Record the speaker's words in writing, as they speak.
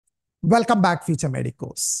Welcome back future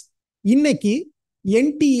medicos. இன்னைக்கு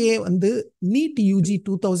NDA வந்து NEET UG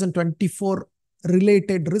 2024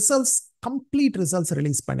 related results, complete results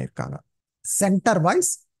release பண்ணியிருக்காங்க. Centre wise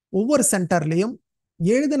ஒவ்வொரு சென்டர்லையும்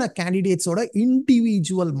எழுதின கேண்டிடேட்ஸோட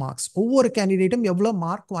இண்டிவிஜுவல் மார்க்ஸ், ஒவ்வொரு கேண்டிடேட்டும் எவ்வளோ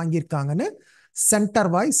mark வாங்கியிருக்காங்கன்னு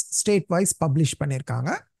centre wise state wise publish பண்ணியிருக்காங்க.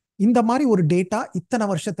 இந்த மாதிரி ஒரு டேட்டா இத்தனை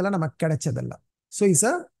வருஷத்துல நமக்கு கிடைச்சதில்லை. So it's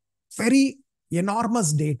a very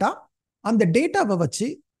enormous data. அந்த டேட்டாவை வச்சு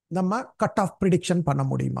நம்ம கட் ஆஃப் ப்ரிடிக்ஷன் பண்ண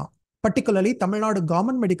முடியுமா? Particularly Tamil Nadu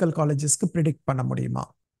government medical காலேஜஸ்க்கு predict பண்ண முடியுமா?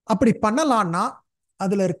 அப்படி பண்ணலான்னா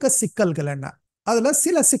அதுல இருக்க சிக்கல்கள் என்ன? அதுல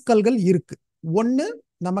சில சிக்கல்கள் இருக்கு. ஒன்று,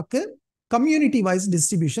 நமக்கு கம்யூனிட்டி வைஸ்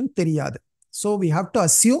டிஸ்ட்ரிபியூஷன் தெரியாது. So we have to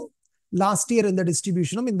assume last year இந்த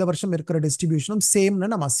டிஸ்ட்ரிபியூஷனும் இந்த வருஷம் இருக்கிற டிஸ்ட்ரிபியூஷனும்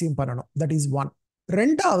சேம்னு நம்ம அஸ்யூம் பண்ணணும். That is one.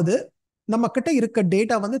 ரெண்டாவது, நம்ம கிட்ட இருக்க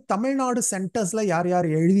டேட்டா வந்து தமிழ்நாடு சென்டர்ஸ்ல யார்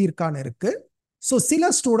யார் எழுதியிருக்கான்னு இருக்கு. ஸோ சில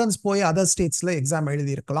ஸ்டூடெண்ட்ஸ் போய் அதர் ஸ்டேட்ஸ்ல எக்ஸாம்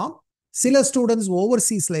எழுதியிருக்கலாம், சில ஸ்டூடெண்ட்ஸ்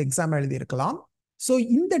ஓவர்சீஸ்ல எக்ஸாம் எழுதியிருக்கலாம். ஸோ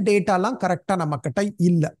இந்த டேட்டாலாம் கரெக்டாக நம்ம கிட்ட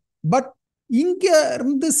இல்லை. பட் இங்க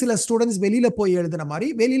இருந்து சில ஸ்டூடெண்ட்ஸ் வெளியில போய் எழுதின மாதிரி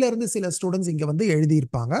வெளியில இருந்து சில ஸ்டூடெண்ட்ஸ் இங்க வந்து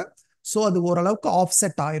எழுதியிருப்பாங்க. ஸோ அது ஓரளவுக்கு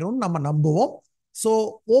ஆஃப்செட் ஆயிரும் நம்ம நம்புவோம். ஸோ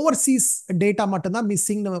ஓவர்சீஸ் டேட்டா மட்டும்தான்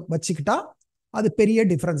மிஸ்ஸிங்னு வச்சுக்கிட்டா அது பெரிய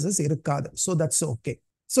டிஃபரன்சஸ் இருக்காது. So that's okay.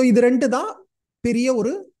 ஸோ இது ரெண்டு தான் பெரிய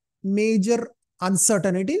ஒரு major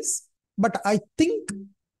uncertainties. But I think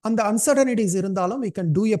அந்த அன்சர்டனிட்டிஸ் இருந்தாலும் we can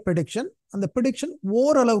do a prediction. அந்த ப்ரிடிக்ஷன்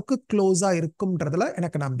ஓரளவுக்கு க்ளோஸா இருக்கும்ன்றதுல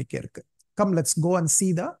எனக்கு நம்பிக்கை இருக்கு. Come let's go and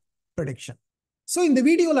see the prediction. So இந்த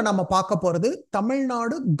வீடியோவில் நம்ம பார்க்க போறது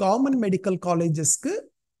தமிழ்நாடு கவர்மெண்ட் மெடிக்கல் காலேஜஸ்க்கு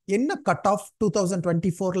என்ன கட் ஆஃப்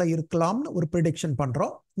 2024ல இருக்கலாம்னு ஒரு ப்ரிடிக்ஷன்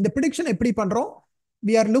பண்றோம். இந்த ப்ரிடிக்ஷன் எப்படி பண்றோம்?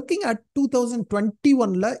 we are looking at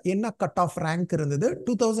 2021ல என்ன கட் ஆஃப் ரேங்க் இருந்தது,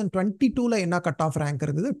 2022ல என்ன கட் ஆஃப் ரேங்க்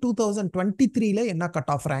இருந்தது, 2023ல என்ன கட்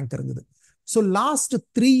ஆஃப் ரேங்க் இருந்தது. ஸோ லாஸ்ட்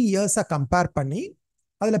 3 இயர்ஸை கம்பேர் பண்ணி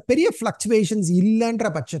அதுல பெரிய ஃபிளக்சுவேஷன்ஸ் இல்லைன்ற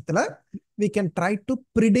பட்சத்துல we can try to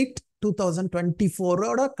predict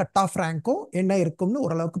 2024ஓட cut off ரேங்க்கும் என்ன இருக்கும்னு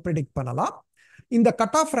ஓரளவுக்கு ப்ரிடிக்ட் பண்ணலாம். இந்த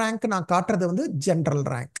கட் ஆஃப் ரேங்க் நான் காட்டுறது வந்து ஜென்ரல்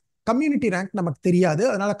ரேங்க். கம்யூனிட்டி ரேங்க் நமக்கு தெரியாது,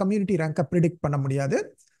 அதனால கம்யூனிட்டி ரேங்கை ப்ரிடிக்ட் பண்ண முடியாது.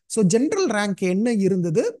 ஸோ ஜென்ரல் ரேங்க் என்ன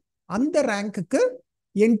இருந்தது, அந்த ரேங்க்குக்கு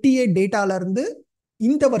என்டிஏ டேட்டால இருந்து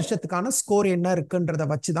இந்த வருஷத்துக்கான ஸ்கோர் என்ன இருக்குன்றத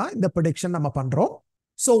வச்சுதான் இந்த ப்ரிடிக்ஷன் நம்ம பண்றோம்.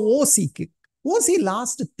 ஸோ ஓசி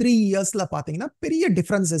லாஸ்ட் 3 இயர்ஸ்ல பாத்தீங்கன்னா பெரிய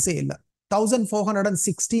டிஃபரன்சஸே இல்லை.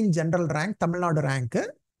 1416 general rank Tamil Nadu rank,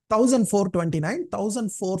 1429,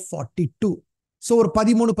 1442. So ஒரு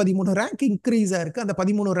 13 ரேங்க் இன்க்ரீஸ் ஆயிருக்கு. அந்த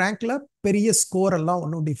 13 ரேங்க்ல பெரிய ஸ்கோர் எல்லாம்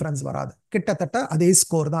ஒன்றும் டிஃபரன்ஸ் வராது, கிட்டத்தட்ட அதே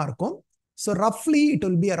ஸ்கோர் தான் இருக்கும். So ரஃப்லி it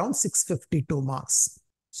will be around 652 marks.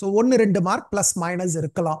 So 1-2 mark plus minus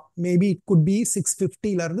இருக்கலாம். மேபி இட் குட் பி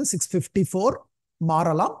 650ல இருந்து 654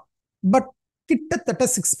 மாறலாம். பட் கிட்டத்தட்ட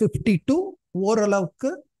 652 ஓரளவுக்கு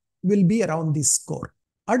will be around the score.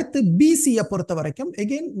 அடுத்து பிசியை பொறுத்த வரைக்கும்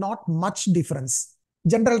again not much difference.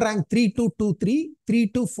 General rank 3223,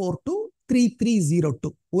 3242,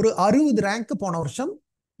 3302. ஒரு 60 ரேங்க் போன வருஷம்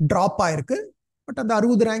டிராப் ஆயிருக்கு. பட் அந்த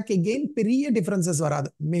 60 ரேங்க் again பெரிய டிஃபரன்சஸ் வராது.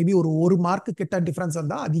 மேபி ஒரு மார்க் கிட்ட டிஃபரன்ஸ்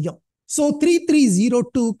வந்தா அதிகம். ஸோ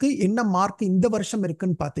 3302க்கு என்ன மார்க் இந்த வருஷம்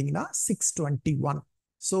இருக்குன்னு பார்த்தீங்கன்னா 621.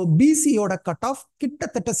 ஸோ பிசியோட கட் ஆஃப்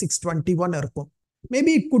கிட்டத்தட்ட 621 இருக்கும்.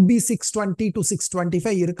 Maybe it could be 620 to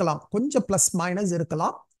 625 இருக்கலாம், கொஞ்சம் பிளஸ் மைனஸ்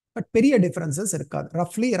இருக்கலாம். பட் பெரிய டிஃபரன்சஸ் இருக்காது.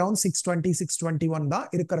 ரஃப்லி அரௌண்ட் 620, 621 தான்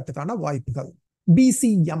இருக்கிறதுக்கான வாய்ப்புகள்.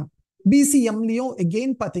 பிசிஎம்லயும்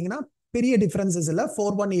again பார்த்தீங்கன்னா பெரிய டிஃபரன்சஸ் இல்லை.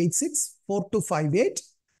 4186, 4258.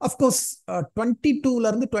 அஃப்கோர்ஸ் 22ல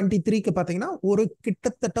இருந்து 23க்கு பார்த்தீங்கன்னா ஒரு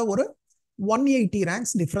கிட்டத்தட்ட ஒரு 180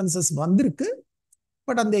 ரேங்க்ஸ் டிஃபரன்சஸ் வந்திருக்கு.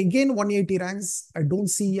 பட் அந்த again 180 ranks I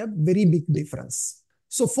don't see a very big difference.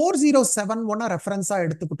 So 4071 ரெஃபரன்ஸா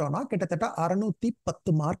எடுத்துக்கிட்டோம்னா கிட்டத்தட்ட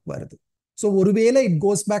 610 மார்க் வருது. ஸோ ஒருவேளை it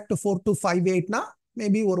goes back to 4258னா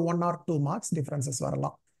maybe ஒரு 1 or 2 மார்க்ஸ் டிஃபரன்சஸ்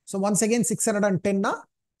வரலாம். ஸோ ஒன்ஸ் அகேன் 610னா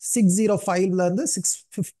 605ல இருந்து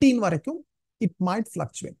 615 வரைக்கும் it might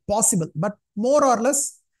fluctuate, possible. But more or less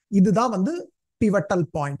இதுதான் வந்து பிவட்டல்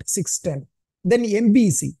பாயிண்ட் 610. தென்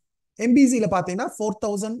எம்பிசியில பார்த்தீங்கன்னா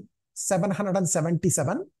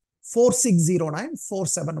 4777, 4609,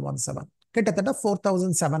 4717. கிட்டத்தட்ட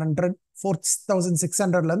 4700,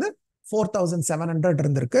 4600ல இருந்து 4700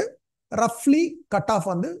 இருந்திருக்கு. ரஃப்லி கட் ஆஃப்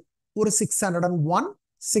வந்து ஒரு 601,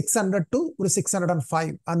 600 to ஒரு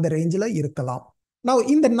 605 அந்த ரேஞ்சில் இருக்கலாம். Now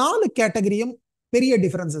இந்த 4 கேட்டகரியும் பெரிய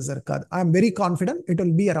டிஃபரன்சஸ் இருக்காது. I am very confident it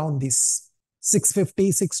will be around this 650,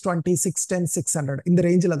 620, 610, 600 இந்த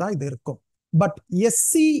ரேஞ்சில் தான் இது இருக்கும். பட்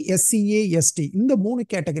எஸ்சி, எஸ்சிஏ, எஸ்டி இந்த 3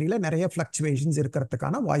 கேட்டகரியில நிறைய ஃபிளக்சுவேஷன்ஸ்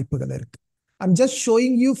இருக்கிறதுக்கான வாய்ப்புகள் இருக்கு. I'm just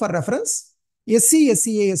showing you for reference. SC,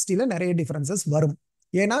 SCA, எஸ்டியில் நிறைய டிஃபரன்சஸ் வரும்.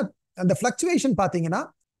 ஏன்னா அந்த ஃபிளக்சுவேஷன் பார்த்தீங்கன்னா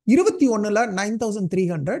 21ல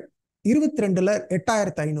 9300, 22ல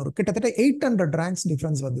 8500 கிட்டத்தட்ட 800 ரேங்க்ஸ்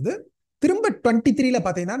டிஃபரன்ஸ் வந்தது. திரும்ப 23ல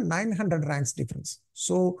பார்த்தீங்கன்னா 900 ரேங்க்ஸ் டிஃபரன்ஸ்.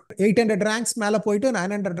 ஸோ 800 ரேங்க்ஸ் மேலே போயிட்டு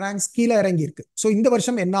 900 ரேங்க்ஸ் கீழே இறங்கி இருக்கு. ஸோ இந்த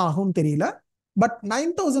வருஷம் என்ன ஆகும்னு தெரியல. பட்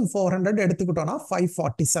 9400 எடுத்துக்கிட்டோம்னா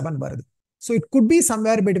 547 வருது. So it could be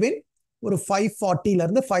somewhere between ஒரு 540ல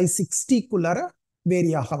இருந்து 560க்குள்ளார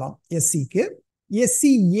வேரி ஆகலாம் எஸ்சிக்கு.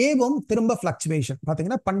 எஸ்சி ஏவும் திரும்ப ஃபிளக்சுவேஷன்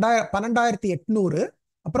பார்த்தீங்கன்னா 12800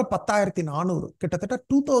 அப்புறம் 10400 கிட்டத்தட்ட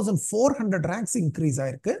 2400 ரேங்க்ஸ் இன்க்ரீஸ்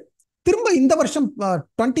ஆயிருக்கு. திரும்ப இந்த வருஷம்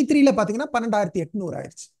 23ல பார்த்தீங்கன்னா 12800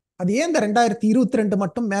 ஆயிடுச்சு. அது ஏன் இந்த 2022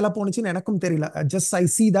 மட்டும் மேலே போனுச்சுன்னு எனக்கும் தெரியல. ஜஸ்ட் ஐ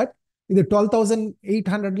சி தட் இது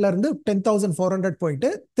 12,800ல இருந்து 10,400 போயிட்டு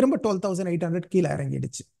திரும்ப 12,800 கீழே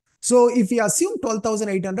இறங்கிடுச்சு. So if you assume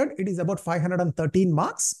 12,800 it is about 513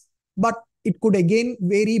 marks. But it good again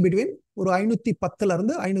vary between ஒரு 510ல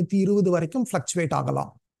இருந்து 520 வரைக்கும் ஃபிளக்சுவேட்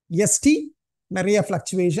ஆகலாம். எஸ்டி நிறைய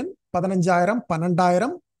fluctuation 15,000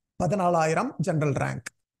 12,000 14,000 general rank.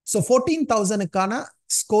 So 14,000க்கான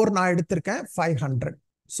score நான் எடுத்திருக்கேன் 500.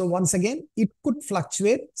 So once again it good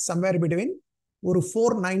fluctuate somewhere between ஒரு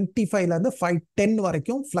 495ல இருந்து 510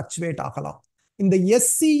 வரைக்கும் ஃபிளக்சுவேட் ஆகலாம். இந்த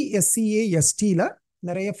எஸ்சி எஸ்சிஏ எஸ்டியில்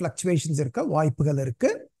நிறைய ஃபிளக்சுவேஷன்ஸ் இருக்க வாய்ப்புகள்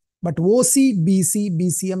இருக்கு. But OC BC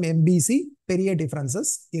BCM MBC பெரிய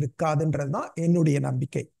டிஃபரன்சஸ் இருக்காதுன்றது தான் என்னுடைய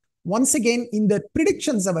நம்பிக்கை. ஒன்ஸ் அகெயின் இந்த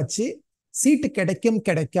ப்ரிடிக்ஷன்ஸை வச்சு சீட்டு கிடைக்கும்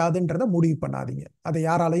கிடைக்காதுன்றத முடிவு பண்ணாதீங்க. அதை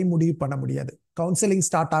யாராலையும் முடிவு பண்ண முடியாது. கவுன்சிலிங்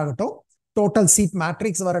ஸ்டார்ட் ஆகட்டும், டோட்டல் சீட்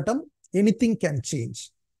மேட்ரிக்ஸ் வரட்டும், எனிதிங் கேன் சேஞ்ச்.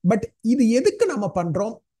 பட் இது எதுக்கு நம்ம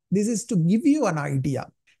பண்றோம்? This is to give you an idea.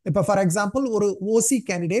 இப்போ ஃபார் எக்ஸாம்பிள் ஒரு ஓசி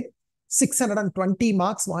கேண்டிடேட் 620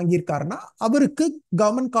 மார்க்ஸ் வாங்கியிருக்காருன்னா அவருக்கு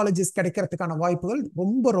கவர்மெண்ட் காலேஜஸ் கிடைக்கிறதுக்கான வாய்ப்புகள்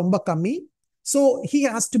ரொம்ப ரொம்ப கம்மி. So he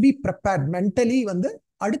has to be prepared mentally.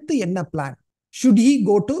 அடுத்து என்ன plan? should he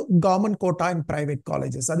go to government quota in private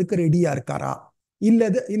colleges? அதுக்கு ரெடியா இருக்காரா?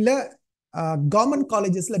 இல்ல கவர்மெண்ட்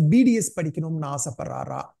காலேஜஸ்ல பிடிஎஸ் படிக்கணும்னு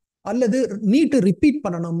ஆசைப்படுறாரா? அல்லது நீட் ரிப்பீட்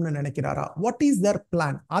பண்ணணும்னு நினைக்கிறாரா? What is Dhar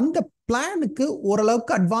plan? அந்த பிளானுக்கு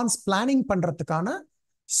ஓரளவுக்கு அட்வான்ஸ் பிளானிங் பண்றதுக்கான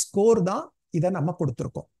ஸ்கோர் தான் இதை நம்ம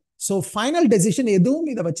கொடுத்துருக்கோம். ஸோ ஃபைனல் டெசிஷன் எதுவும்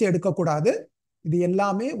இதை வச்சு எடுக்கக்கூடாது. இது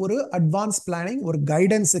எல்லாமே ஒரு அட்வான்ஸ் பிளானிங், ஒரு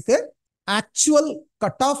கைடன்ஸுக்கு. Actual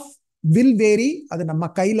cut off will vary. அது நம்ம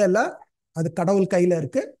கையில இல்ல, அது கடவுள் கையில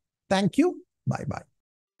இருக்கு. தேங்க்யூ. பாய் பாய்.